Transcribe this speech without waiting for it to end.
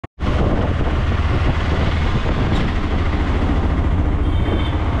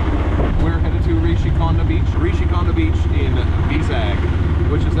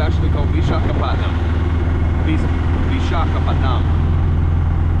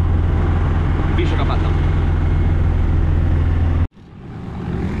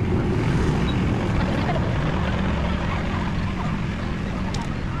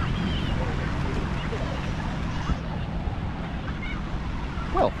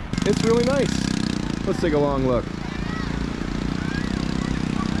It's really nice. Let's take a long look.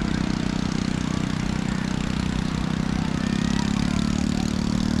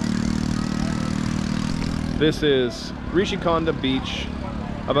 This is Rishikonda Beach,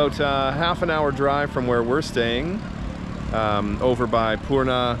 about half an hour drive from where we're staying, over by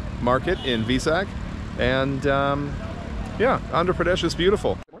Purna Market in Visak. And yeah, Andhra Pradesh is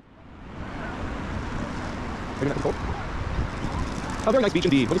beautiful. Oh, very nice beach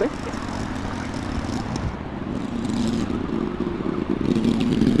indeed. What do you say?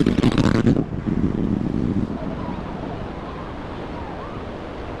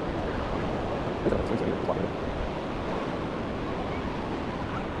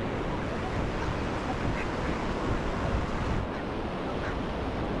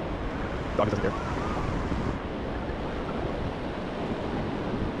 Dog doesn't care.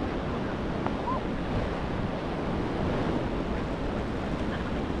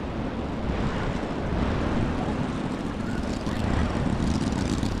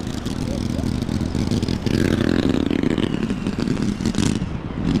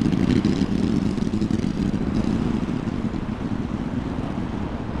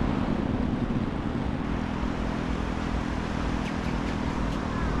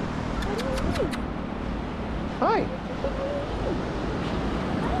 Hi.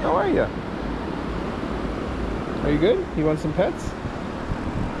 How are you? Are you good? You want some pets?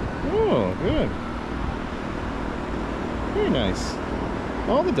 Oh, good. Very nice.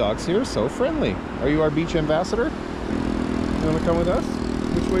 All the dogs here are so friendly. Are you our beach ambassador? You want to come with us?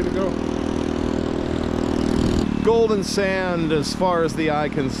 Which way to go? Golden sand as far as the eye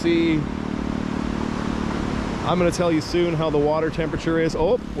can see. I'm going to tell you soon how the water temperature is.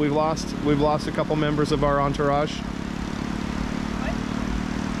 Oh, we've lost a couple members of our entourage.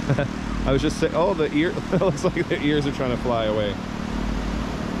 What? I was just saying, oh, the ear, it looks like the ears are trying to fly away.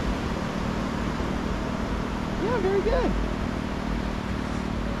 Yeah, very good.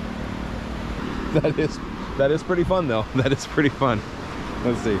 That is pretty fun though. That is pretty fun.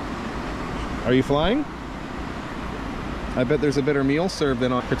 Let's see. Are you flying? I bet there's a better meal served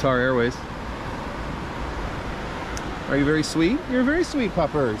than on Qatar Airways. Are you very sweet? You're very sweet,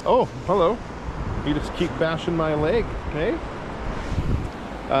 puppers. Oh, hello. You just keep bashing my leg, okay?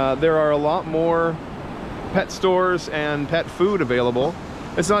 There are a lot more pet stores and pet food available.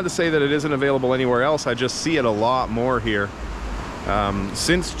 It's not to say that it isn't available anywhere else. I just see it a lot more here.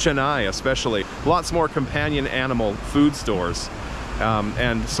 Since Chennai especially. Lots more companion animal food stores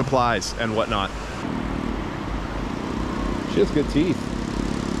and supplies and whatnot. She has good teeth.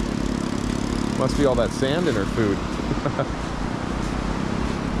 Must be all that sand in her food.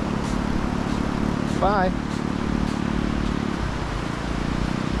 Bye.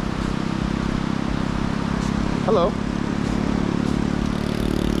 Hello.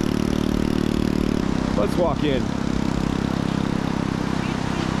 Let's walk in.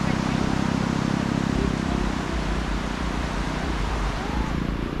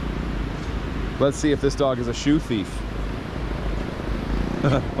 Let's see if this dog is a shoe thief.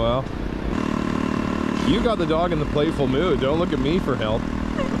 Well, you got the dog in the playful mood. Don't look at me for help.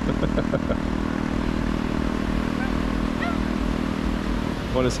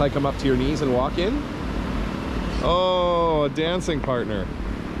 Want to hike him up to your knees and walk in? Oh, a dancing partner.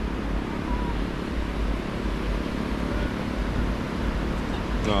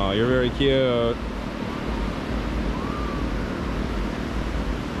 Oh, you're very cute.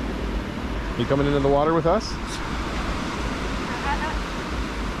 You coming into the water with us?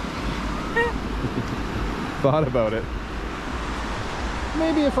 Thought about it.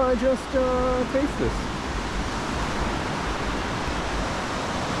 Maybe if I just taste this.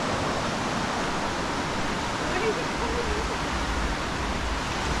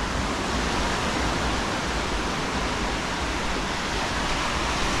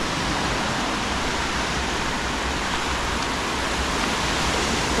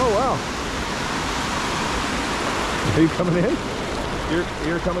 Oh wow. Are you coming in?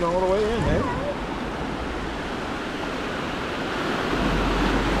 You're coming all the way in, hey?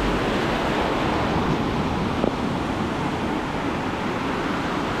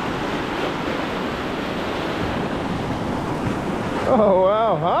 Oh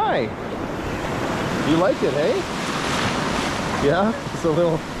wow, hi! You like it, hey? Yeah? It's a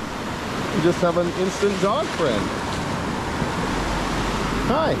little... You just have an instant dog friend.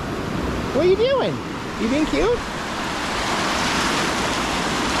 Hi! What are you doing? You being cute?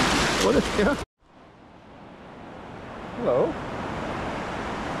 What is... Yeah. Hello.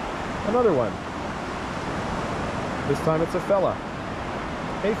 Another one. This time it's a fella.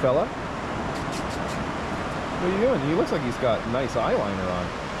 Hey fella. What are you doing? He looks like he's got nice eyeliner on.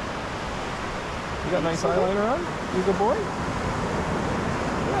 You got nice eyeliner on? You a good boy?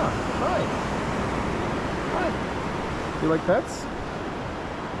 Yeah, hi. Hi. You like pets?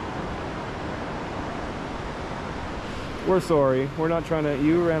 We're sorry. We're not trying to...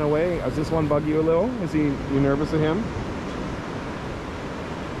 You ran away. Does this one bug you a little? Is you nervous of him?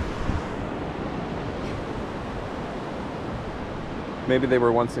 Maybe they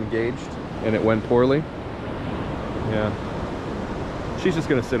were once engaged and it went poorly. Yeah. She's just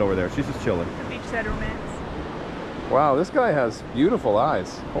gonna sit over there. She's just chilling. The beachside romance. Wow, this guy has beautiful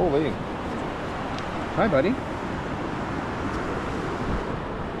eyes. Holy. Hi, buddy.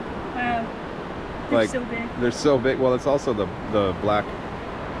 Wow. They're Like, so big. they're so big. Well, it's also the black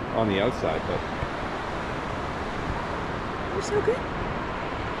on the outside, but They're so good.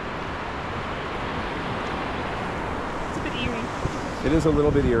 It's a bit eerie. it is a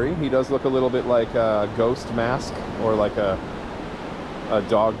little bit eerie. He does look a little bit like a ghost mask or like a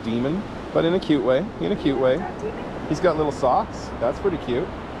dog demon, but in a cute way. In a cute way. Dog demon? He's got little socks. That's pretty cute.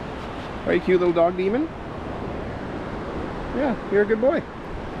 Are you cute, little dog demon? Yeah, you're a good boy.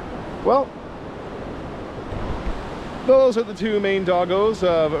 Well, those are the two main doggos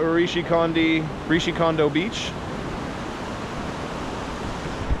of Rishikonda Beach.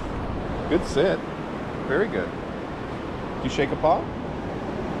 Good sit. Very good. Do you shake a paw?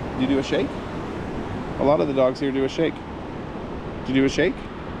 Do you do a shake? A lot of the dogs here do a shake. Do you do a shake?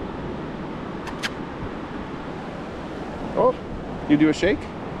 Oh, you do a shake?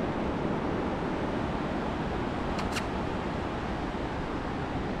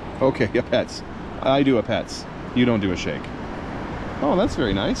 Okay, a pets. I do a pets. You don't do a shake. Oh, that's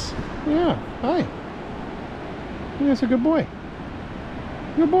very nice. Yeah, hi. Yeah, that's a good boy.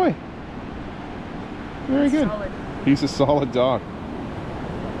 Good boy. Very good. Solid. He's a solid dog.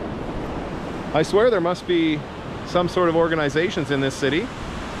 I swear there must be some sort of organizations in this city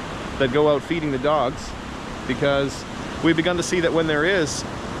that go out feeding the dogs, because we've begun to see that when there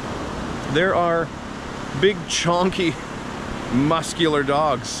are big, chonky, muscular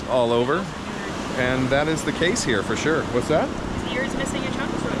dogs all over. And that is the case here for sure. What's that? His ear is missing a chunk,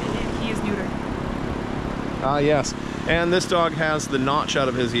 so he is neutered. Ah, yes. And this dog has the notch out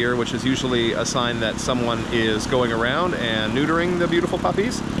of his ear, which is usually a sign that someone is going around and neutering the beautiful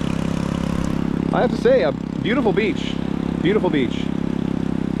puppies. I have to say, a beautiful beach. Beautiful beach.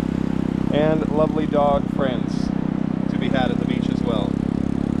 And lovely dog friends to be had at the beach as well.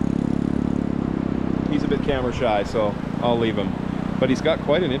 He's a bit camera shy, so I'll leave him. But he's got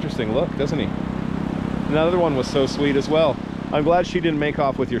quite an interesting look, doesn't he? Another one was so sweet as well. I'm glad she didn't make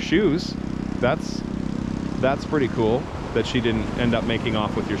off with your shoes. That's pretty cool that she didn't end up making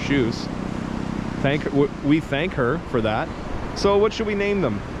off with your shoes. We thank her for that. So what should we name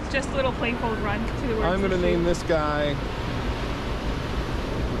them? It's just a little playful run to the words. I'm gonna name this guy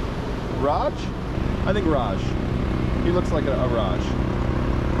Raj? I think Raj. He looks like a Raj.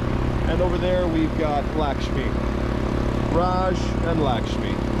 And over there we've got Lakshmi. Raj and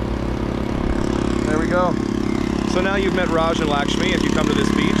Lakshmi. There we go. So now you've met Raj and Lakshmi. If you come to this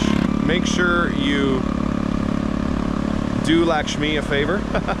beach, make sure you do Lakshmi a favor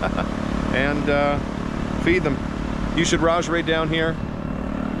and feed them. You should Raj right down here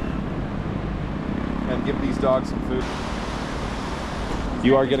and give these dogs some food.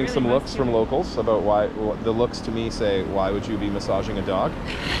 You are getting some looks from locals about why. The looks to me say, why would you be massaging a dog?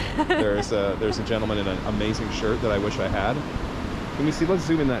 There's a gentleman in an amazing shirt that I wish I had. Can we see? Let's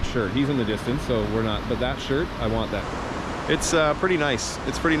zoom in that shirt. He's in the distance, so we're not. But that shirt, I want that. It's pretty nice.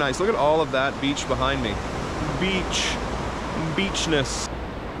 It's pretty nice. Look at all of that beach behind me. Beachness.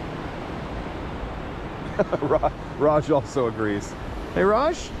 Raj also agrees. Hey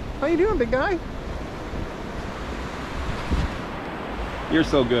Raj, how you doing, big guy? You're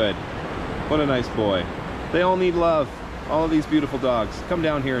so good. What a nice boy. They all need love. All of these beautiful dogs. Come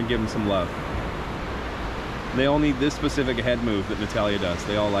down here and give them some love. They all need this specific head move that Natalia does.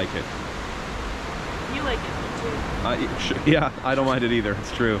 They all like it. You like it too. Yeah, I don't mind it either.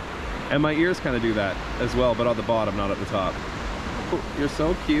 It's true. And my ears kind of do that as well, but on the bottom, not at the top. Oh, you're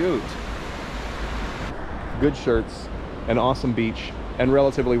so cute. Good shirts, an awesome beach, and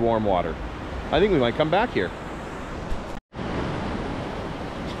relatively warm water. I think we might come back here.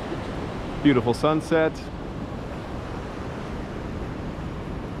 Beautiful sunset.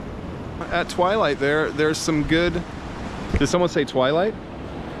 At twilight there's some good... Did someone say twilight?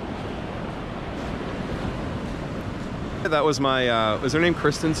 That was my, was her name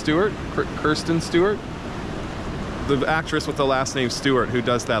Kristen Stewart? Kirsten Stewart? The actress with the last name Stewart, who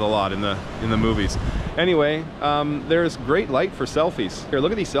does that a lot in the movies. Anyway, there's great light for selfies. Here,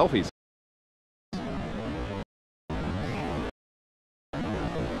 look at these selfies.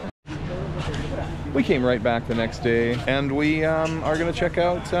 We came right back the next day, and we are going to check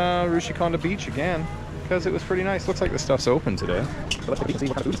out Rishikonda Beach again, because it was pretty nice. Looks like the stuff's open today. So let's take a peek and see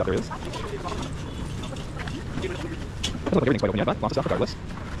what kind of food stuff there is. Doesn't look like everything's quite open yet, but lots of stuff regardless.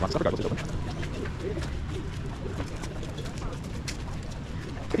 Lots of stuff regardless is open.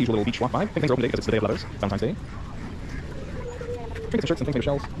 Get the usual little beach walk vibe. I think things are open today because it's the day of leathers, Valentine's Day. Get some shirts and things made of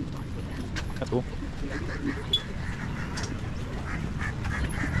shells. That's cool.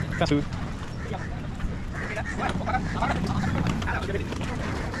 Fast food.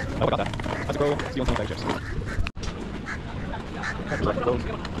 Oh, I got that. That's a pro. Stealing some bag chips.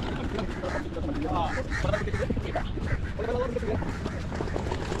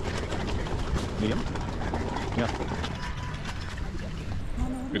 Medium? Yeah.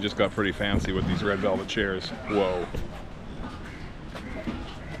 It just got pretty fancy with these red velvet chairs. Whoa.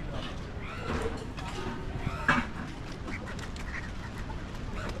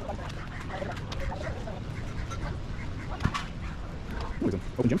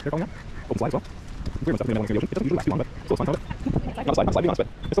 Open gym, they're calling out. Open slide as well. Pretty much stuff in the ocean. It doesn't usually last too long, but still it's fun to it. Not a slide, being honest, but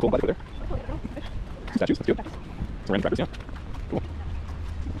it's still cool. Glad to put it there. Statues, that's cute. Some random crackers, yeah. Cool.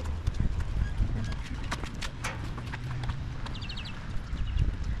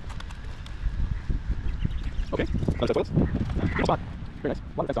 Okay, another set of toilets. Beautiful spot. Very nice. A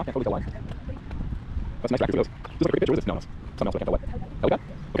lot of fenced off, can't totally tell why. That's a nice track for those. This looks like a great picture. What is this? No, no. Something else, I can't tell what. Helipad?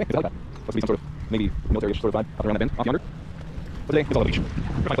 Okay, it's a helipad. Must be some sort of, maybe military-ish sort of vibe up around that bend, off yonder. But today, it's all on the beach.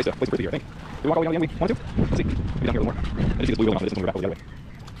 We're trying to place a frisbee here, I think. Do we walk all the way down the end we wanted to? Let's see. Maybe down here a little more. I just see this blue building off the distance when we're back over the other way.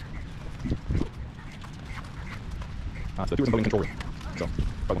 So the tourism building control room. So,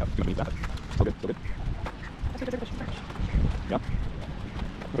 probably have to meet that. Still good, still good. Yeah.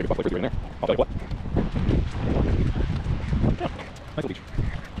 Looks like a frisbee right in there. I'll tell you what. Yeah. Nice little beach.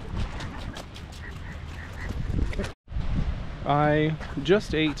 I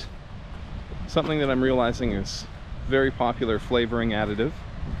just ate something that I'm realizing is very popular flavoring additive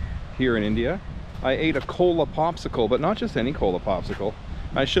here in India. I ate a cola popsicle, but not just any cola popsicle.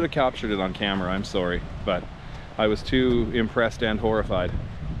 I should have captured it on camera, I'm sorry, but I was too impressed and horrified.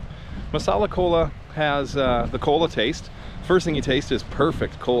 Masala cola has the cola taste. First thing you taste is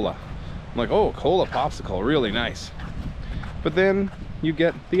perfect cola. I'm like, oh, cola popsicle, really nice. But then you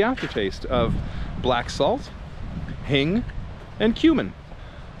get the aftertaste of black salt, hing, and cumin.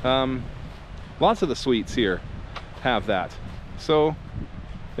 Lots of the sweets here have that. So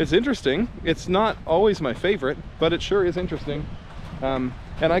it's interesting. It's not always my favorite, but it sure is interesting. And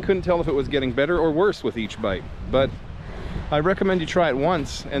I couldn't tell if it was getting better or worse with each bite, but I recommend you try it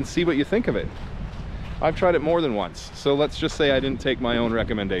once and see what you think of it. I've tried it more than once, so let's just say I didn't take my own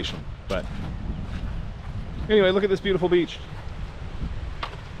recommendation. But anyway, look at this beautiful beach.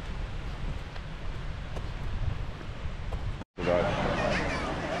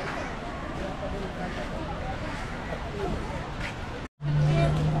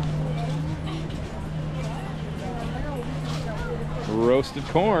 Roasted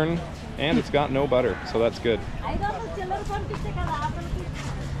corn, and it's got no butter, so that's good.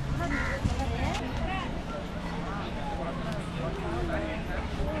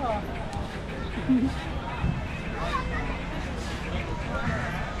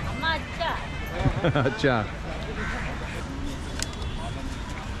 Acha.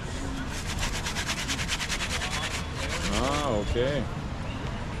 Ah, okay.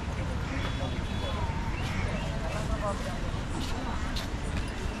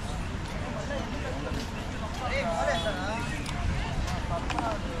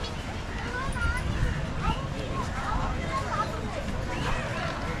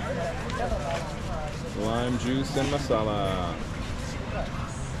 Lime juice and masala.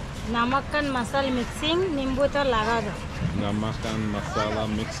 Namak and masala mixing, nimbu to lagado. Namak and masala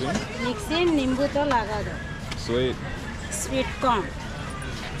mixing. Mixing, nimbu to lagado. Sweet. Sweet corn.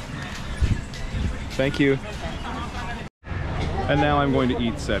 Thank you. And now I'm going to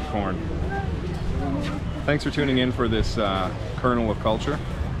eat said corn. Thanks for tuning in for this kernel of culture.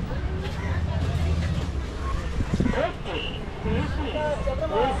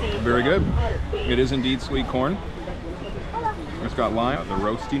 Very good. It is indeed sweet corn. It's got lime, the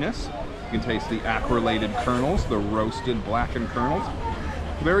roastiness. You can taste the acrylated kernels, the roasted blackened kernels.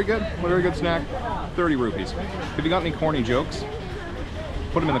 Very good snack. 30 rupees. If you got any corny jokes,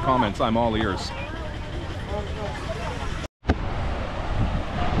 put them in the comments. I'm all ears.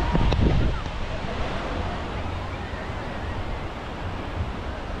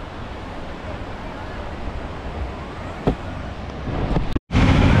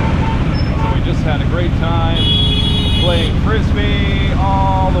 Had a great time playing frisbee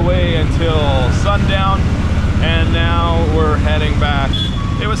all the way until sundown, and now we're heading back.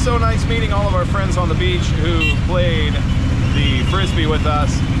 It was so nice meeting all of our friends on the beach who played the frisbee with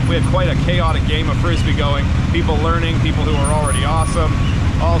us. We had quite a chaotic game of frisbee going. People learning, people who are already awesome,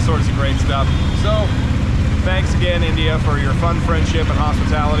 all sorts of great stuff. So thanks again, India, for your fun friendship and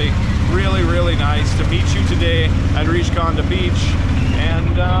hospitality. Really, really nice to meet you today at Rishikonda Beach.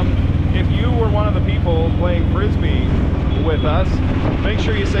 And if you were one of the people playing frisbee with us, make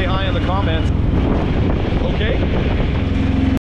sure you say hi in the comments. Okay?